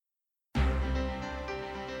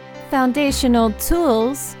Foundational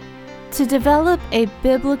tools to develop a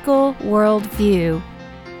biblical worldview.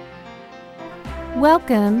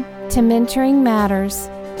 Welcome to Mentoring Matters,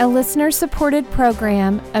 a listener-supported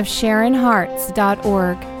program of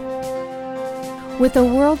SharonHearts.org. With the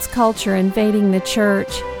world's culture invading the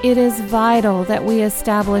church, it is vital that we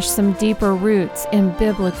establish some deeper roots in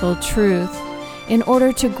biblical truth in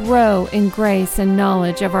order to grow in grace and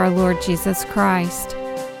knowledge of our Lord Jesus Christ.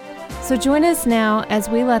 So join us now as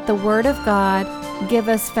we let the Word of God give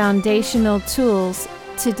us foundational tools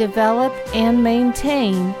to develop and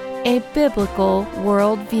maintain a biblical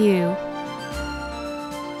worldview.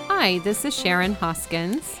 Hi, this is Sharon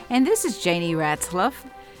Hoskins. And this is Janie Ratzlaff.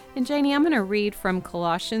 And Janie, I'm going to read from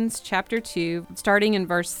Colossians chapter 2, starting in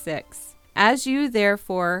verse 6. As you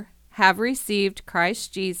therefore have received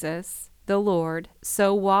Christ Jesus, the Lord,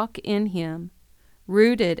 so walk in him,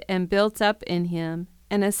 rooted and built up in him,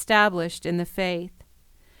 and established in the faith,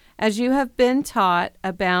 as you have been taught,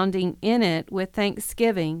 abounding in it with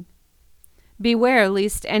thanksgiving. Beware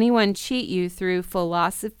lest anyone cheat you through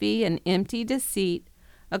philosophy and empty deceit,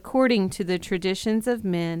 according to the traditions of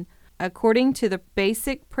men, according to the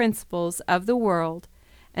basic principles of the world,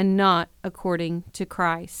 and not according to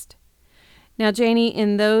Christ. Now, Janie,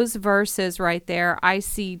 in those verses right there, I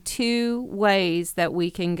see two ways that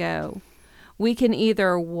we can go. We can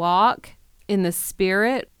either walk in the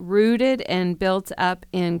Spirit, rooted and built up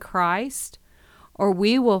in Christ, or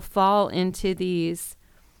we will fall into these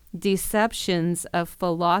deceptions of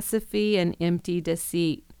philosophy and empty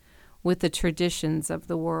deceit with the traditions of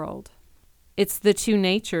the world. It's the two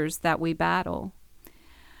natures that we battle.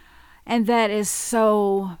 And that is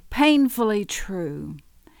so painfully true.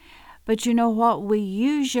 But you know what? We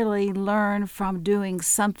usually learn from doing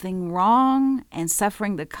something wrong and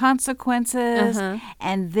suffering the consequences,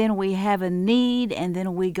 and then we have a need, and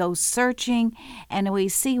then we go searching, and we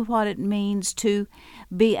see what it means to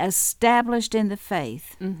be established in the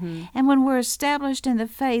faith. And when we're established in the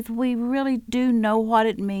faith, we really do know what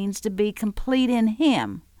it means to be complete in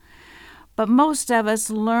Him. But most of us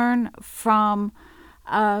learn from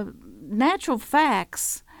natural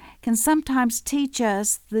facts can sometimes teach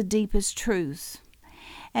us the deepest truth.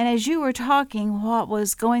 And as you were talking, what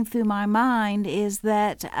was going through my mind is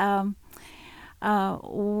that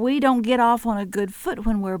we don't get off on a good foot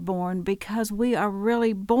when we're born, because we are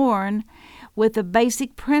really born with the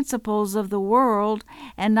basic principles of the world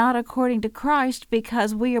and not according to Christ,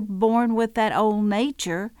 because we are born with that old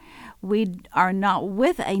nature. We are not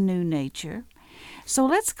with a new nature. So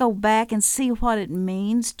let's go back and see what it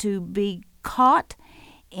means to be caught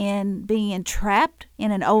in being entrapped in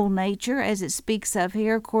an old nature, as it speaks of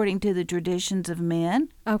here, according to the traditions of men.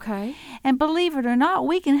 Okay. And believe it or not,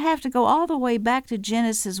 we can have to go all the way back to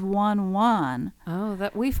Genesis 1:1. Oh,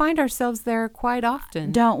 that we find ourselves there quite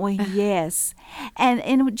often. Don't we? Yes. And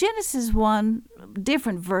in Genesis 1,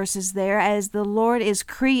 different verses there, as the Lord is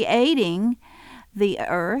creating the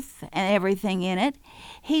earth and everything in it,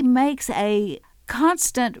 He makes a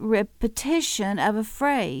constant repetition of a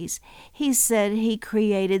phrase. He said He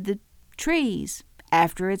created the trees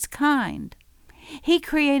after its kind. He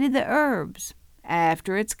created the herbs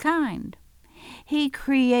after its kind. He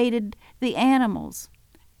created the animals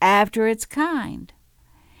after its kind.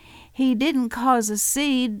 He didn't cause a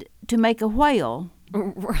seed to make a whale.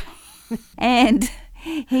 And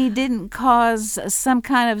He didn't cause some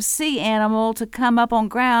kind of sea animal to come up on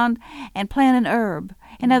ground and plant an herb.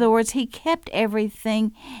 In other words, He kept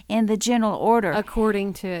everything in the general order.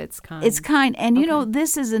 According to its kind. Its kind. And you know,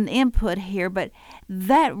 this is an input here, but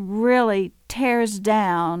that really tears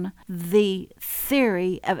down the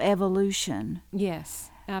theory of evolution.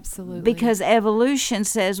 Yes, absolutely. Because evolution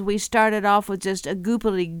says we started off with just a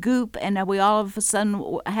goopily-goop, and we all of a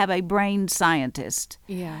sudden have a brain scientist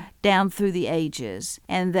down through the ages,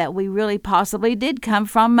 and that we really possibly did come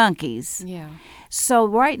from monkeys. Yeah. So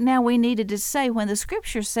right now we needed to say, when the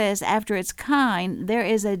Scripture says after its kind, there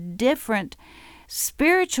is a different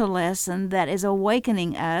spiritual lesson that is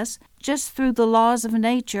awakening us just through the laws of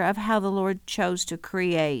nature of how the Lord chose to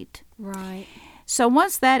create. Right. So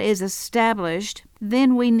once that is established,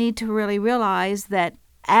 then we need to really realize that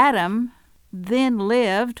Adam then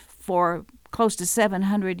lived for close to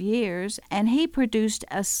 700 years, and he produced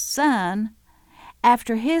a son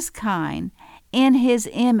after his kind, in his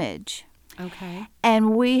image. Okay.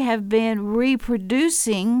 And we have been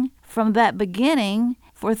reproducing from that beginning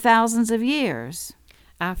for thousands of years.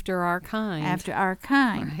 After our kind. After our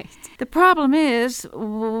kind. Right. The problem is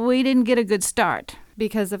we didn't get a good start,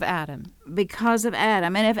 Because of Adam. Because of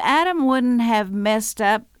Adam. And if Adam wouldn't have messed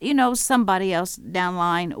up, somebody else down the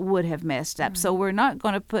line would have messed up. So we're not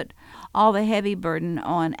going to put all the heavy burden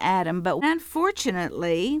on Adam. But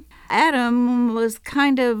unfortunately, Adam was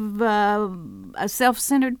kind of a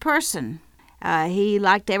self-centered person. He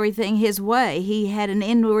liked everything his way. He had an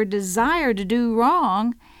inward desire to do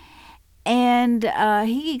wrong, and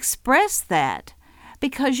he expressed that.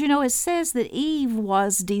 Because, it says that Eve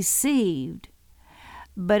was deceived.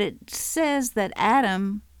 But it says that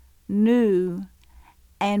Adam knew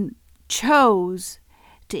and chose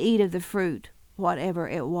to eat of the fruit, whatever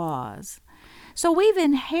it was. So we've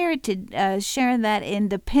inherited, Sharon, that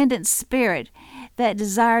independent spirit, that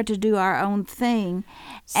desire to do our own thing.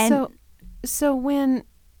 And So when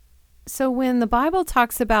the Bible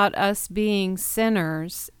talks about us being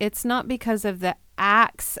sinners, it's not because of the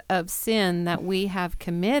acts of sin that we have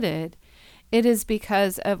committed. It is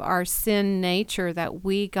because of our sin nature that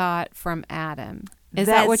we got from Adam. Is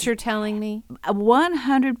that what you're telling me?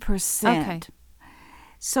 100%. Okay.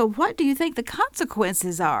 So what do you think the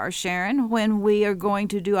consequences are, Sharon, when we are going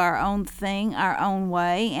to do our own thing, our own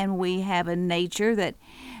way, and we have a nature that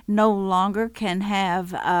no longer can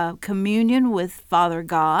have communion with Father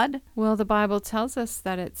God? Well, the Bible tells us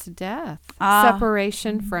that it's death,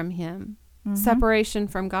 separation from Him. Mm-hmm. Separation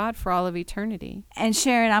from God for all of eternity. And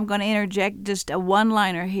Sharon, I'm going to interject just a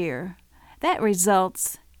one-liner here. That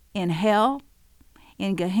results in hell,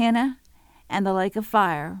 in Gehenna, and the lake of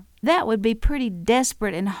fire. That would be pretty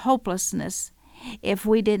desperate and hopelessness if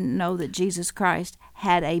we didn't know that Jesus Christ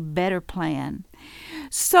had a better plan.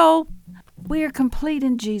 So we are complete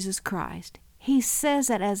in Jesus Christ. He says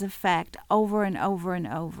that as a fact over and over and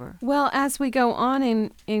over. Well, as we go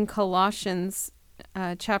on in Colossians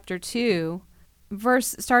chapter 2,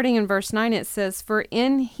 starting in verse 9, it says, "For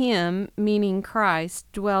in Him," meaning Christ,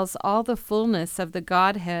 "dwells all the fullness of the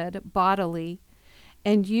Godhead bodily,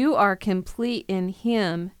 and you are complete in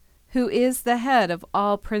Him, who is the head of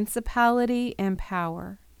all principality and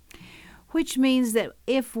power." Which means that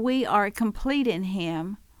if we are complete in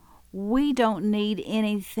Him, we don't need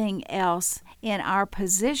anything else in our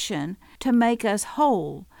position to make us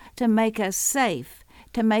whole, to make us safe,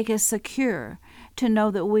 to make us secure, to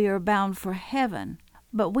know that we are bound for heaven.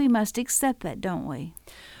 But we must accept that, don't we?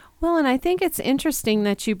 Well, and I think it's interesting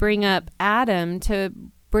that you bring up Adam to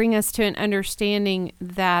bring us to an understanding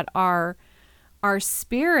that our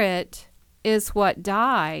spirit is what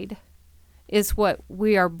died, is what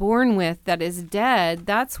we are born with, that is dead.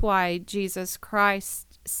 That's why Jesus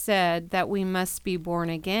Christ said that we must be born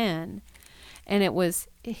again. And it was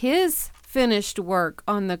His finished work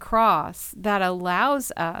on the cross that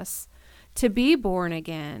allows us to be born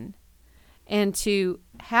again and to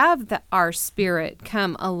have our spirit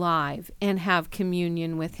come alive and have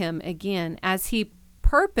communion with Him again as He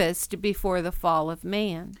purposed before the fall of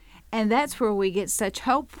man. And that's where we get such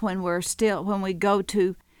hope when we go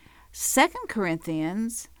to 2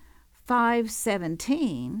 Corinthians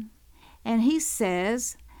 5:17, and he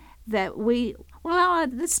says that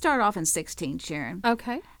let's start off in 16, Sharon.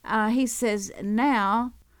 Okay. He says,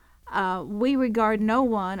 "Now we regard no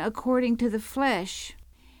one according to the flesh."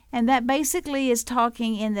 And that basically is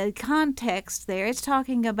talking in the context there. It's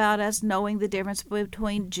talking about us knowing the difference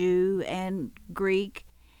between Jew and Greek,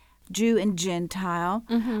 Jew and Gentile.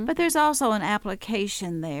 Mm-hmm. But there's also an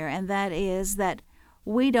application there, and that is that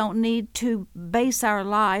we don't need to base our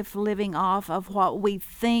life living off of what we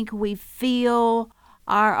think, we feel,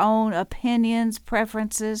 our own opinions,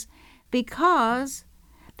 preferences, because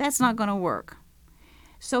that's not going to work.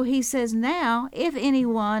 So he says, now, if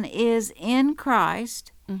anyone is in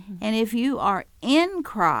Christ, mm-hmm. and if you are in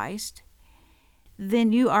Christ,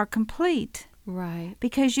 then you are complete. Right.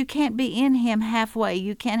 Because you can't be in Him halfway.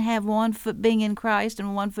 You can't have one foot being in Christ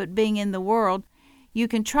and one foot being in the world. You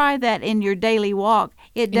can try that in your daily walk.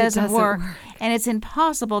 It doesn't work. And it's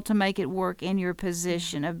impossible to make it work in your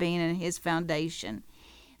position of being in His foundation.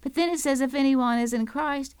 But then it says, if anyone is in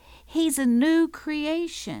Christ, he's a new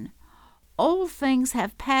creation. Old things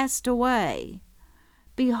have passed away.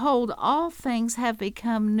 Behold, all things have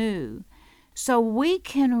become new. So we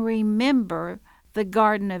can remember the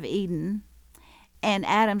Garden of Eden and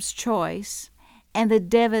Adam's choice and the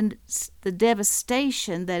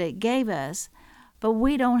devastation that it gave us. But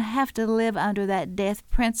we don't have to live under that death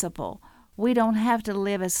principle. We don't have to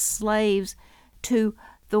live as slaves to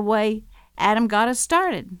the way Adam got us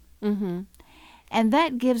started. Mm-hmm. And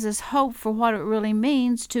that gives us hope for what it really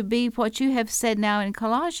means to be what you have said now in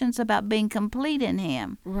Colossians about being complete in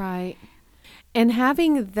Him. Right. And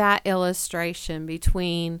having that illustration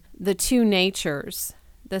between the two natures,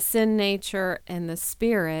 the sin nature and the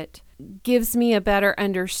spirit, gives me a better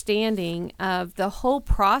understanding of the whole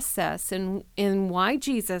process and why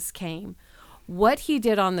Jesus came, what he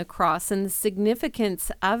did on the cross, and the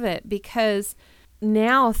significance of it, because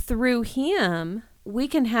now through him, we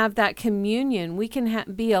can have that communion. We can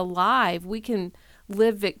be alive. We can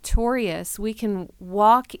live victorious. We can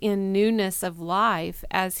walk in newness of life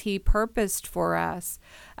as he purposed for us,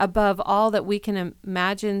 above all that we can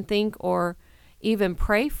imagine, think, or even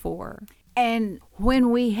pray for. And when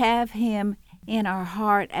we have him in our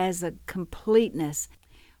heart as a completeness,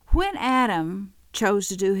 when Adam chose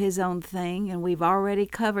to do his own thing, and we've already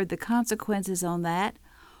covered the consequences on that,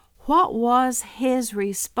 what was his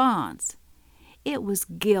response? It was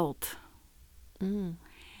guilt.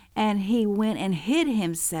 And he went and hid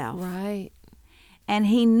himself. Right. And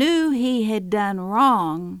he knew he had done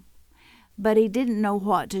wrong, but he didn't know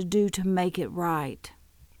what to do to make it right.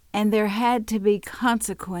 And there had to be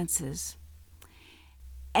consequences.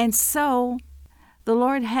 And so the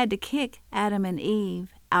Lord had to kick Adam and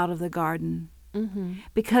Eve out of the garden.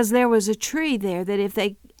 Because there was a tree there that if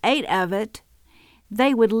they ate of it,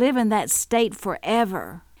 they would live in that state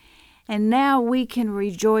forever. And now we can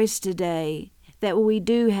rejoice today that we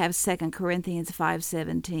do have 2 Corinthians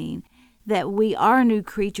 5:17, that we are new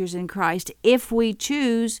creatures in Christ if we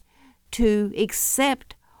choose to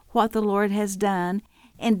accept what the Lord has done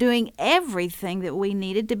and doing everything that we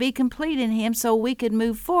needed to be complete in him so we could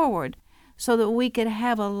move forward, so that we could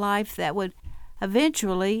have a life that would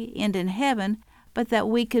eventually end in heaven, but that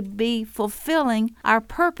we could be fulfilling our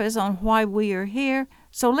purpose on why we are here.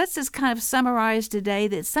 So let's just kind of summarize today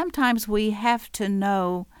that sometimes we have to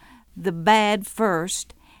know the bad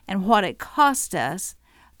first and what it cost us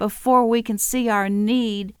before we can see our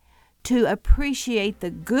need to appreciate the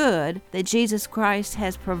good that Jesus Christ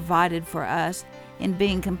has provided for us in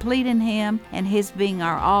being complete in him and his being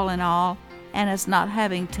our all in all, and us not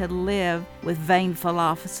having to live with vain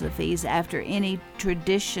philosophies after any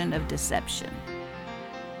tradition of deception.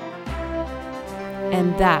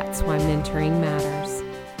 And that's why mentoring matters.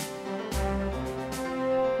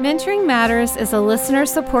 Mentoring Matters is a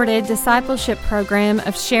listener-supported discipleship program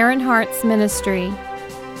of Sharon Hart's ministry.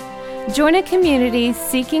 Join a community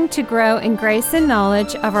seeking to grow in grace and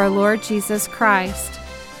knowledge of our Lord Jesus Christ,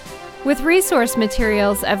 with resource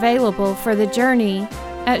materials available for the journey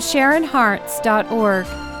at SharonHearts.org.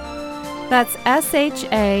 That's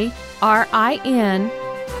SHARIN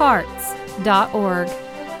Hearts.org.